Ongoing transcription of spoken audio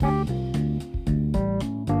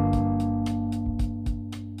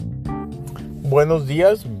Buenos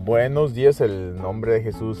días, el nombre de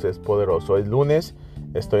Jesús es poderoso. Es lunes,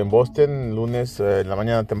 estoy en Boston, lunes en la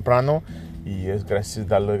mañana temprano y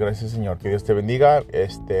darle gracias Señor. Que Dios te bendiga,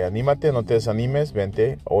 anímate, no te desanimes,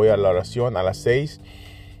 vente hoy a la oración a las 6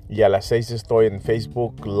 y a las 6 estoy en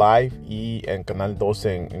Facebook Live y en Canal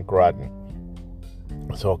 12 en Croydon.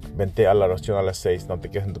 Vente a la oración a las 6, no te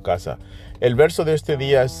quedes en tu casa. El verso de este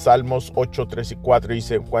día es Salmos 8, 3 y 4,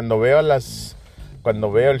 dice: cuando veo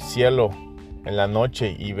el cielo en la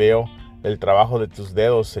noche y veo el trabajo de tus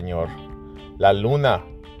dedos, Señor, la luna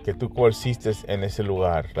que tú colgaste en ese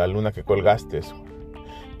lugar, la luna que colgaste.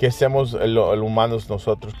 ¿Qué hacemos humanos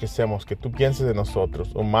nosotros? ¿Qué hacemos? Que tú pienses de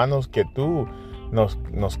nosotros, humanos, que tú nos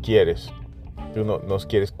quieres, tú nos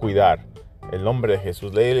quieres cuidar. El nombre de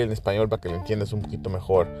Jesús, léele en español para que lo entiendas un poquito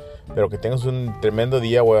mejor. Pero que tengas un tremendo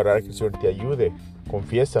día. Voy a orar que el Señor te ayude.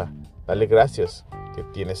 Confiesa, dale gracias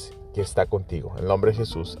que está contigo. En el nombre de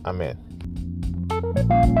Jesús, amén.